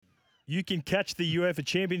You can catch the UEFA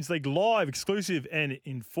Champions League live, exclusive, and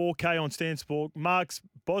in 4K on Stan Sport. Mark's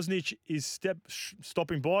Bosnich is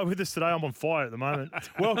stopping by with us today. I'm on fire at the moment.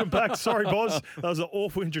 Welcome back. Sorry, Boz. That was an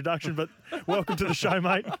awful introduction, but welcome to the show,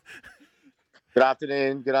 mate. Good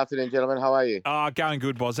afternoon. Good afternoon, gentlemen. How are you? Going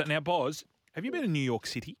good, Boz. Now, Boz, have you been in New York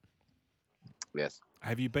City? Yes.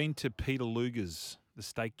 Have you been to Peter Luger's, the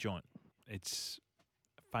steak joint? It's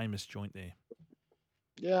a famous joint there.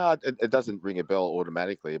 Yeah, it doesn't ring a bell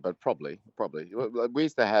automatically, but probably. We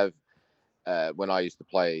used to have, when I used to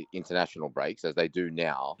play international breaks, as they do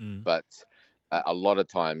now, but a lot of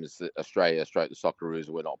times Australia, the Socceroos,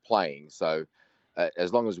 were not playing. So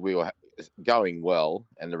as long as we were going well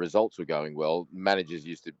and the results were going well, managers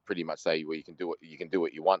used to pretty much say, well, you can do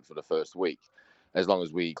what you want for the first week, as long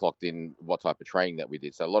as we clocked in what type of training that we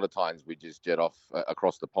did. So a lot of times we just jet off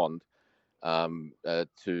across the pond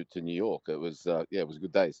to New York. It was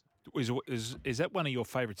good days. Is that one of your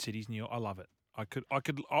favourite cities, New York? I love it. I could.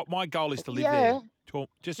 My goal is to live there. 12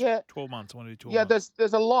 months. I want to do 12 months.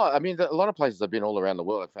 There's a lot. I mean, a lot of places I've been all around the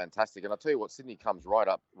world are fantastic, and I'll tell you what, Sydney comes right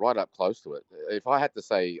up close to it. If I had to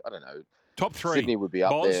say, I don't know, top three, Sydney would be up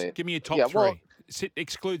Boz, there. Give me a top three.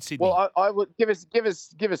 Exclude Sydney. Well, I would give us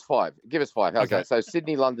five. Give us five. How's that? So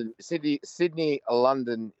Sydney, London,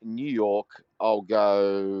 New York. I'll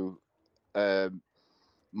go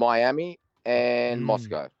Miami and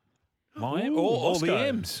Moscow. Miami, all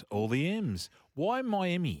the M's. Why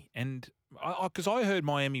Miami? And because I heard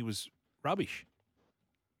Miami was rubbish.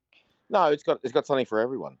 No, it's got something for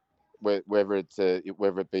everyone. Whether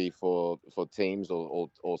it be for teams or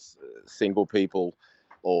single people,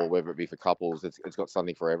 or whether it be for couples, it's got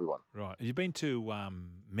something for everyone. Right. Have you been to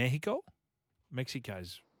Mexico?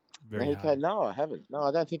 Mexico's very Mexico? hard. No, I haven't. No,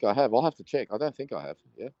 I don't think I have. I'll have to check. I don't think I have.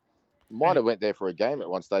 Yeah. Might have went there for a game at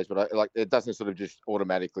one stage, but it doesn't sort of just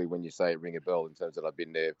automatically when you say it ring a bell in terms that I've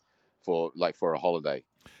been there for a holiday.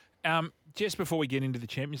 Just before we get into the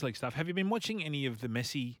Champions League stuff, have you been watching any of the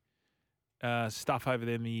Messi stuff over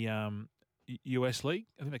there in the US League?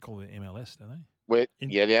 I think they call it MLS, don't they?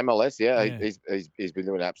 The MLS. Yeah. He's been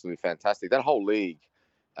doing absolutely fantastic. That whole league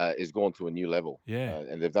is gone to a new level. Yeah,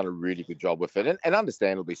 and they've done a really good job with it, and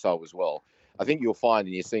understandably so as well. I think you'll find,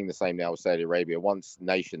 and you're seeing the same now with Saudi Arabia, once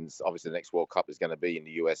nations, obviously the next World Cup is going to be in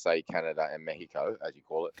the USA, Canada, and Mexico, as you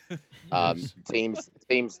call it.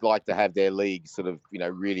 Teams like to have their leagues sort of,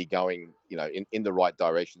 really going, in the right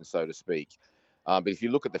direction, so to speak. But if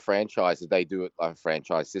you look at the franchises, they do a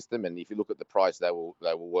franchise system, and if you look at the price they were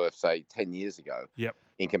worth, say, 10 years ago,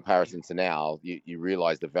 in comparison to now, you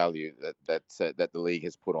realise the value that the league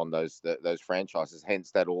has put on those franchises.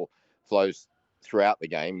 Hence, that all flows throughout the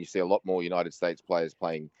game. You see a lot more United States players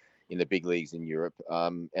playing in the big leagues in Europe,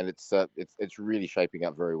 and it's really shaping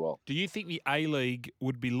up very well. Do you think the A-League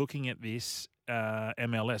would be looking at this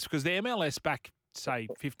MLS? Because the MLS back, say,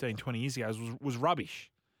 15, 20 years ago was rubbish.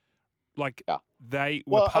 Like they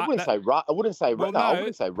were. Well, I wouldn't say rubbish. They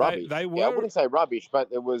were. Yeah, I wouldn't say rubbish, but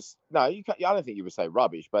it was no. I don't think you would say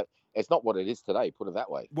rubbish, but it's not what it is today. Put it that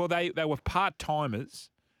way. Well, they were part timers.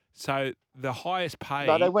 So the highest paid.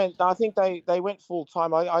 No, they went. I think they went full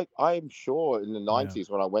time. I'm sure in the 90s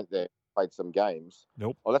when I went there, played some games.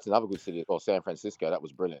 Nope. Oh, that's another good city. Or San Francisco. That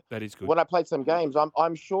was brilliant. That is good. When I played some games,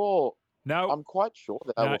 I'm sure. No, I'm quite sure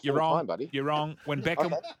that they were you're full wrong, time, buddy. You're wrong. When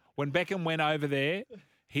Beckham went over there,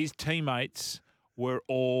 his teamates were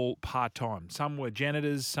all part time. Some were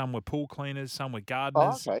janitors, some were pool cleaners, some were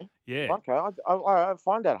gardeners. Oh, okay. Yeah. Okay. I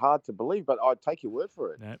find that hard to believe, but I'd take your word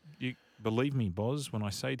for it. No, you believe me, Boz, when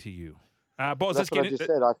I say to you. Boz, that's what I just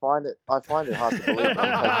said. I find it hard to believe.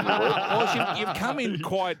 Boz, you've come in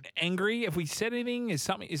quite angry. Have we said anything? Is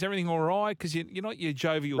everything all right? Because you're not your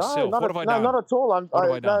jovial self. What have I done? No, not at all.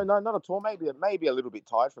 No, not at all. Maybe a little bit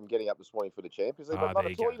tired from getting up this morning for the Champions League, but not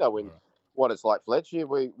at all. Go. What it's like, Fletch.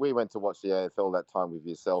 We went to watch the AFL that time with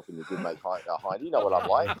yourself, and you did make Hind. You know what I'm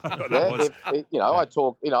like. I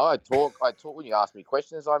talk. When you ask me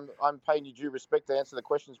questions, I'm paying you due respect to answer the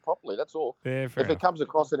questions properly. That's all. Yeah, if it comes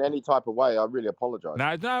across in any type of way, I really apologise.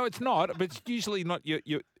 No, it's not. But it's usually not.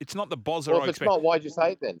 It's not the Bozza. Well, if it's not, why'd you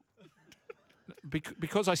say it then?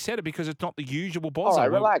 Because I said it because it's not the usual Bozza. All right,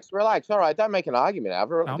 relax. All right, don't make an argument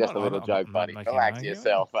out of it. Just a little joke, buddy. Relax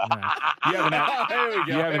yourself. No. You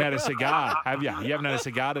haven't had a cigar, have you? You haven't had a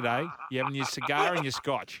cigar today. You haven't your cigar and your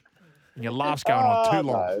scotch. And your laugh's going on too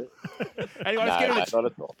long. No. Anyway, not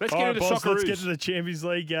at all. Let's get into Socceroos. Let's get to the Champions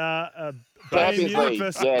League. Champions League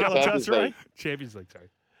versus Champions League. Champions League, sorry.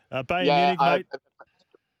 Bayern Munich, mate.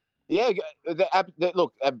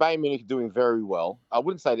 Look, Bayern Munich are doing very well. I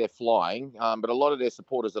wouldn't say they're flying, but a lot of their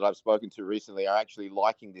supporters that I've spoken to recently are actually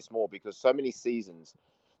liking this more because so many seasons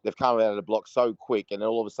they've come out of the block so quick, and then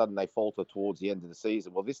all of a sudden they falter towards the end of the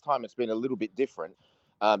season. Well, this time it's been a little bit different.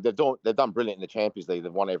 They've done brilliant in the Champions League.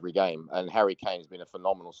 They've won every game, and Harry Kane's been a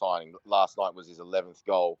phenomenal signing. Last night was his 11th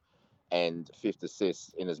goal and 5th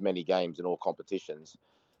assist in as many games in all competitions.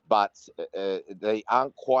 But they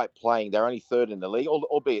aren't quite playing. They're only third in the league,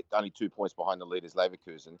 albeit only 2 points behind the leaders,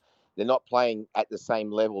 Leverkusen. They're not playing at the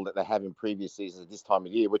same level that they have in previous seasons at this time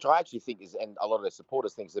of year, which I actually think is, and a lot of their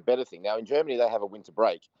supporters think is a better thing. Now, in Germany, they have a winter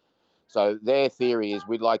break. So their theory is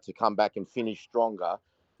we'd like to come back and finish stronger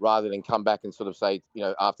rather than come back and sort of say,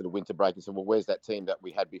 after the winter break and say, well, where's that team that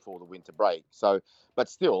we had before the winter break? So, but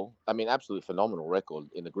still, I mean, absolutely phenomenal record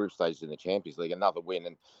in the group stages in the Champions League, another win.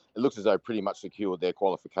 And it looks as though pretty much secured their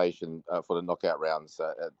qualification for the knockout rounds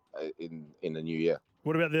in the new year.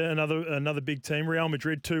 What about another big team, Real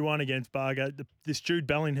Madrid 2-1 against Barca? This Jude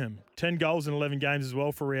Bellingham, 10 goals in 11 games as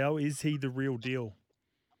well for Real. Is he the real deal?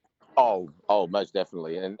 Oh, most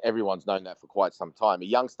definitely, and everyone's known that for quite some time. A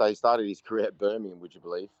youngster, he started his career at Birmingham, would you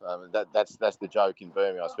believe? That's the joke in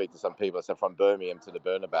Birmingham. I speak to some people. I said from Birmingham to the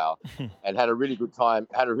Bernabeu, and had a really good time.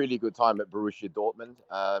 Had a really good time at Borussia Dortmund,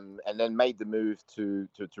 and then made the move to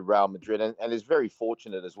Real Madrid, and is very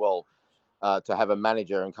fortunate as well to have a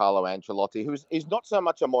manager in Carlo Ancelotti, who's not so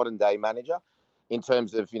much a modern day manager. In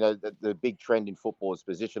terms of, the big trend in football is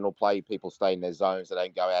positional play. People stay in their zones. They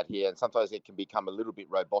don't go out here. And sometimes it can become a little bit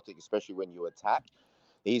robotic, especially when you attack.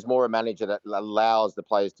 He's more a manager that allows the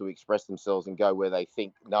players to express themselves and go where they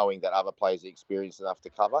think, knowing that other players are experienced enough to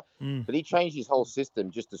cover. But he changed his whole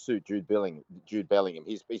system just to suit Jude Bellingham.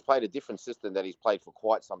 He's played a different system that he's played for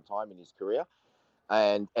quite some time in his career.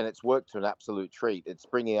 And it's worked to an absolute treat. It's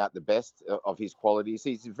bringing out the best of his qualities.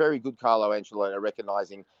 He's very good, Carlo Ancelotti,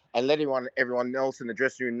 recognizing and letting everyone else in the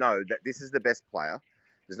dressing room know that this is the best player.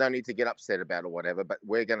 There's no need to get upset about or whatever, but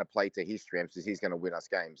we're going to play to his strengths as he's going to win us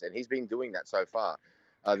games. And he's been doing that so far.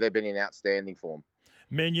 They've been in outstanding form.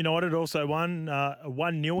 Man United also won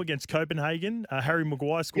 1-0 against Copenhagen. Harry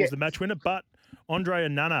Maguire scores the match winner, but Andre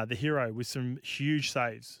Onana, the hero, with some huge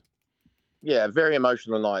saves. Yeah, very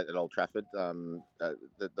emotional night at Old Trafford.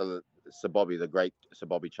 The Sir Bobby, the great Sir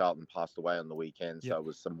Bobby Charlton, passed away on the weekend. So it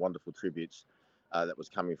was some wonderful tributes that was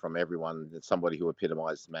coming from everyone. Somebody who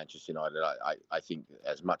epitomised Manchester United, I think,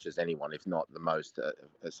 as much as anyone, if not the most.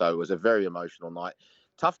 So it was a very emotional night.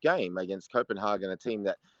 Tough game against Copenhagen, a team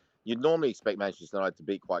that you'd normally expect Manchester United to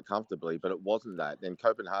beat quite comfortably, but it wasn't that. Then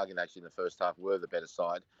Copenhagen, actually, in the first half, were the better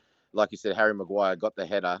side. Like you said, Harry Maguire got the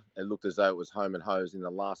header. It looked as though it was home and hose in the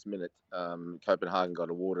last minute. Copenhagen got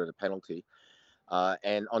awarded a penalty.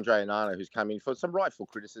 And Andre Onana, who's come in for some rightful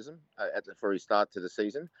criticism for his start to the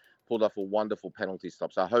season, pulled off a wonderful penalty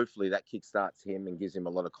stop. So hopefully that kickstarts him and gives him a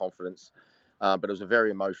lot of confidence. But it was a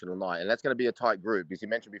very emotional night. And that's going to be a tight group. Because you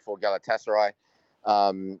mentioned before Galatasaray,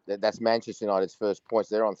 that's Manchester United's first points.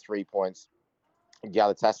 They're on 3 points.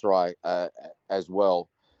 Galatasaray as well.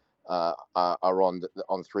 Are on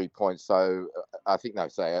 3 points. So I think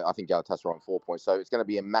Galatasaray are on 4 points. So it's going to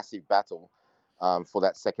be a massive battle for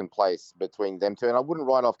that second place between them two. And I wouldn't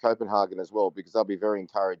write off Copenhagen as well, because they'll be very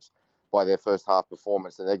encouraged by their first half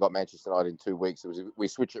performance. And they got Manchester United in 2 weeks. We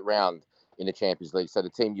switch it round in the Champions League. So the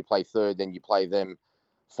team you play third, then you play them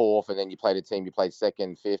fourth, and then you play the team you played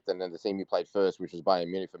second, fifth, and then the team you played first, which was Bayern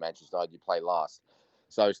Munich for Manchester United, you play last.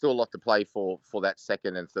 So still a lot to play for that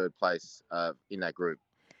second and third place in that group.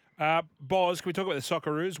 Boz, can we talk about the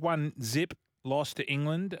Socceroos? 1-0 loss to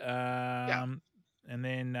England, and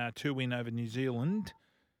then 2 win over New Zealand,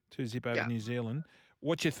 2-0 over New Zealand.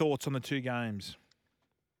 What's your thoughts on the two games?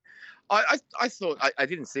 I thought I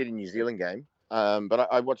didn't see the New Zealand game, but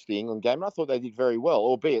I watched the England game, and I thought they did very well.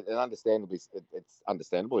 Albeit, and understandably, it's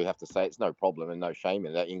understandable. You have to say it's no problem and no shame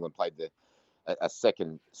in that. England played a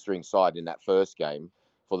second string side in that first game,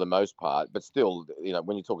 for the most part, but still,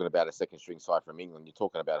 when you're talking about a second string side from England, you're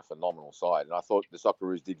talking about a phenomenal side. And I thought the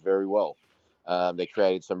Socceroos did very well. They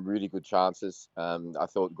created some really good chances. I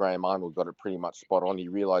thought Graham Arnold got it pretty much spot on. He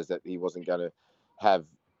realised that he wasn't going to have,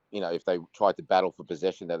 if they tried to battle for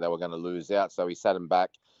possession, that they were going to lose out. So he sat them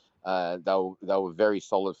back. They were very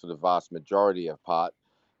solid for the vast majority of part.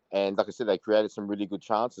 And like I said, they created some really good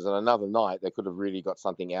chances. And another night, they could have really got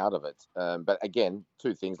something out of it. But again,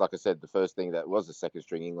 two things. Like I said, the first thing, that was a second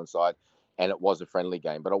string England side, and it was a friendly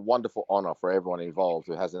game. But a wonderful honour for everyone involved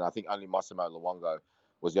who hasn't. I think only Massimo Luongo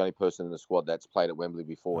was the only person in the squad that's played at Wembley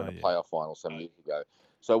before in a playoff final some years ago.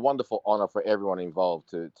 So wonderful honour for everyone involved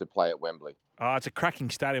to play at Wembley. Oh, it's a cracking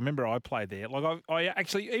stadium. I remember I played there. Like I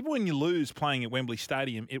actually, even when you lose playing at Wembley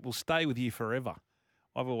Stadium, it will stay with you forever.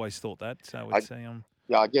 I've always thought that. So it's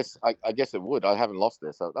Yeah, I guess it would. I haven't lost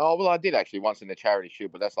there. So, I did actually once in the Charity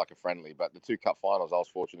Shield, but that's like a friendly. But the 2 cup finals, I was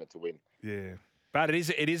fortunate to win. Yeah. But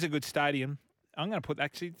it is a good stadium. I'm going to put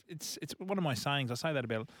actually it's one of my sayings. I say that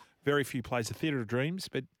about very few plays, the theatre of dreams.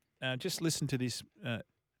 But just listen to this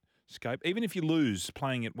scope. Even if you lose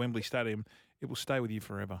playing at Wembley Stadium, it will stay with you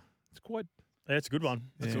forever. It's quite. Yeah, it's a good one.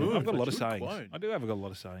 Yeah, Good. I've got a lot of Good sayings. quote. I do have got a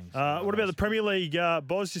lot of sayings. What about the Premier League,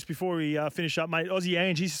 Boz? Just before we finish up, mate, Aussie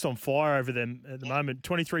Ange, he's just on fire over them at the moment.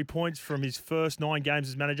 23 points from his first 9 games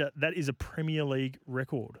as manager. That is a Premier League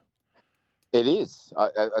record. It is,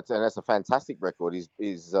 and that's a fantastic record. He's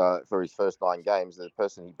for his first 9 games. The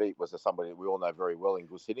person he beat was somebody that we all know very well in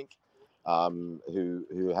Gus Hiddink,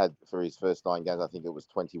 who had for his first 9 games, I think it was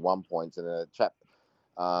 21 points, and a chap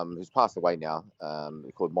who's passed away now,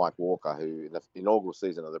 called Mike Walker, who in the inaugural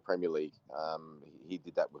season of the Premier League, he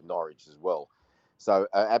did that with Norwich as well. So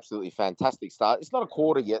absolutely fantastic start. It's not a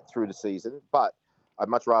quarter yet through the season, but I'd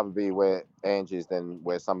much rather be where Ange is than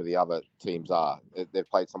where some of the other teams are. They've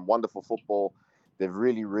played some wonderful football. They've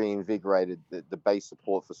really reinvigorated the base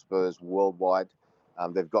support for Spurs worldwide.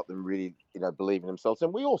 They've got them really, believing themselves.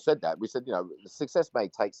 And we all said that. We said, the success may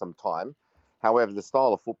take some time. However, the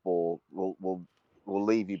style of football will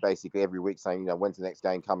leave you basically every week saying, when's the next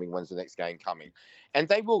game coming? When's the next game coming? And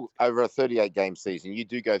they will, over a 38-game season, you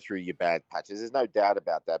do go through your bad patches. There's no doubt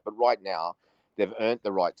about that. But right now, they've earned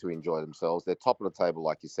the right to enjoy themselves. They're top of the table,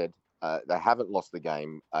 like you said. They haven't lost the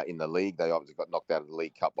game in the league. They obviously got knocked out of the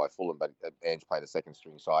League Cup by Fulham, but Ange played a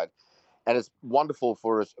second-string side. And it's wonderful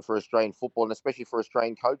for Australian football, and especially for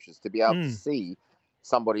Australian coaches, to be able to see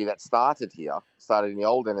somebody that started in the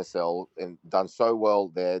old NSL and done so well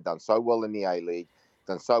there, done so well in the A-League,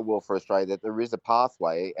 done so well for Australia, that there is a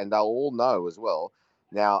pathway, and they'll all know as well.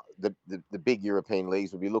 Now, the big European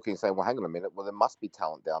leagues will be looking and saying, well, hang on a minute, well, there must be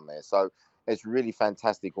talent down there. So it's really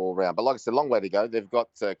fantastic all round. But like I said, a long way to go. They've got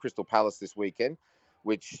Crystal Palace this weekend,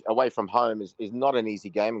 which away from home is not an easy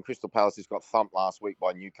game. And Crystal Palace has got thumped last week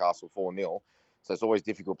by Newcastle 4-0. So it's always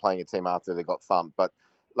difficult playing a team after they got thumped. But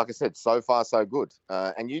like I said, so far so good.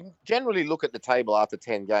 And you generally look at the table after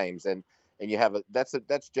 10 games and you have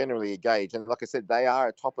that's generally a gauge. And like I said, they are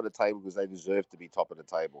at top of the table because they deserve to be top of the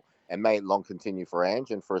table. And may it long continue for Ange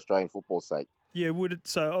and for Australian football's sake. Yeah, would it?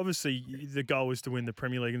 So obviously the goal is to win the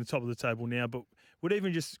Premier League and the top of the table now, but would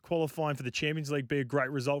even just qualifying for the Champions League be a great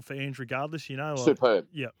result for Ange regardless? Superb.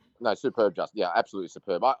 Yeah. No, superb, just yeah, absolutely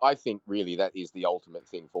superb. I think really that is the ultimate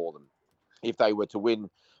thing for them. If they were to win,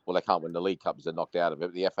 well, they can't win the League Cup because they're knocked out of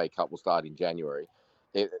it. The FA Cup will start in January.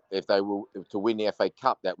 If they were to win the FA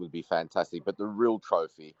Cup, that would be fantastic. But the real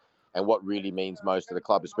trophy and what really means most to the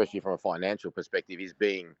club, especially from a financial perspective, is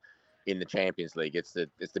being in the Champions League. It's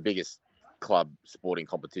the biggest club sporting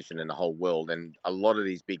competition in the whole world, and a lot of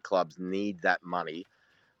these big clubs need that money,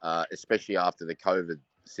 especially after the COVID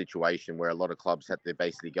situation where a lot of clubs had to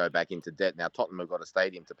basically go back into debt. Now Tottenham have got a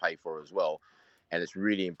stadium to pay for as well, and it's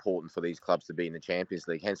really important for these clubs to be in the Champions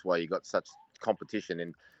League, hence why you got such competition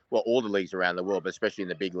in all the leagues around the world, but especially in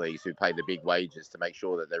the big leagues who pay the big wages to make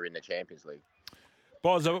sure that they're in the Champions League.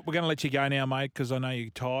 Bozza, we're going to let you go now, mate, because I know you're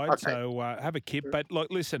tired. Okay. So have a kip. But look,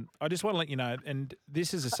 listen, I just want to let you know, and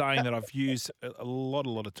this is a saying that I've used a lot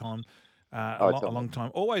of time, a long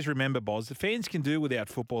time. Always remember, Boz, the fans can do without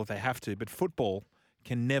football if they have to, but football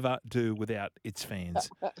can never do without its fans.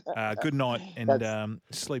 Good night and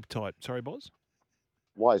sleep tight. Sorry, Boz?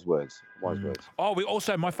 Wise words. Oh, we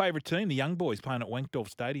also, my favourite team, the Young Boys, playing at Wankdorf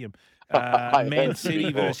Stadium. Man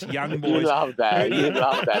City versus Young Boys. You love that. You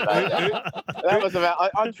love that. That was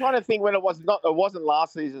about. I'm trying to think when it was. Not. It wasn't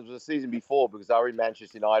last season. It was the season before because I were in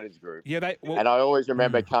Manchester United's group. Yeah, and I always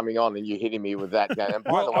remember coming on and you hitting me with that game. And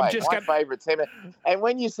by the way, my favourite team. And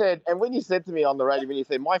when you said to me on the radio, when you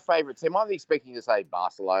said my favourite team, I'm expecting you to say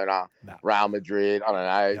Barcelona, Real Madrid.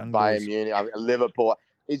 I don't know, Bayern Munich, Liverpool.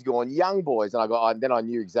 He's going Young Boys, and then I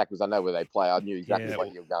knew exactly because I know where they play. I knew exactly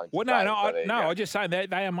what you were going to say. I'm just saying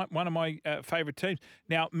they are one of my favourite teams.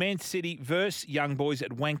 Now, Man City versus Young Boys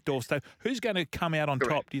at Wankdorf Stadium. Who's going to come out on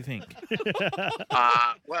top? Do you think?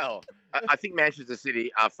 Well, I think Manchester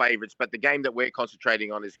City are favourites, but the game that we're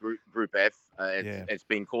concentrating on is Group F. It's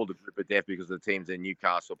been called the Group of Death because the teams in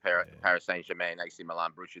Newcastle, Paris Saint-Germain, AC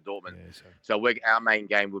Milan, Borussia Dortmund. So our main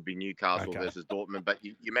game would be Newcastle versus Dortmund. But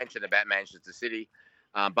you mentioned about Manchester City.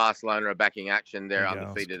 Barcelona are backing action. They're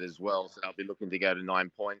undefeated as well, so they'll be looking to go to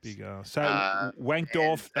 9 points. Big ask. So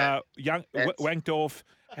Wankdorf, Wankdorf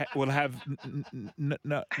will have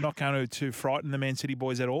not going to frighten the Man City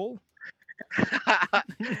boys at all.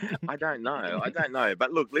 I don't know.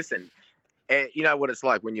 But look, listen. You know what it's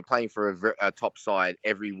like when you're playing for a top side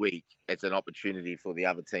every week. It's an opportunity for the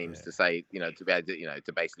other teams to say, to be able to,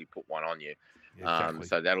 to basically put one on you. Exactly.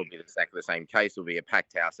 So that'll be exactly the same case. It'll be a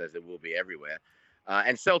packed house as it will be everywhere.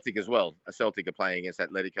 And Celtic as well. Celtic are playing against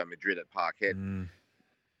Atletico Madrid at Parkhead,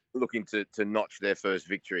 looking to notch their first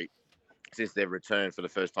victory since their return for the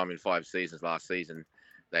first time in 5 seasons last season.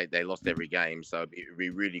 They lost every game, so it'd be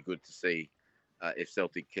really good to see if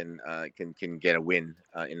Celtic can get a win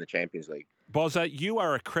in the Champions League. Bozza, you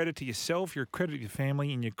are a credit to yourself, you're a credit to your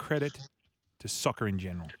family, and you're a credit to soccer in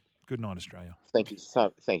general. Good night, Australia. Thank you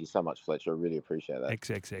so much, Fletcher. I really appreciate that.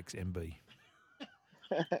 XXXMB.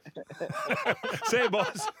 See you,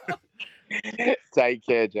 boss. Take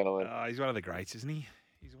care, gentlemen. He's one of the greats, isn't he?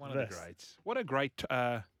 He's one of the greats. What a great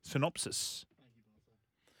synopsis.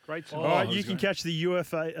 Great synopsis. All right, you can catch the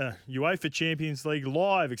UEFA Champions League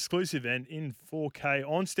live, exclusive, and in 4K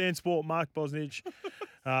on Stan Sport. Mark Bosnich,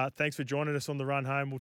 thanks for joining us on the run home.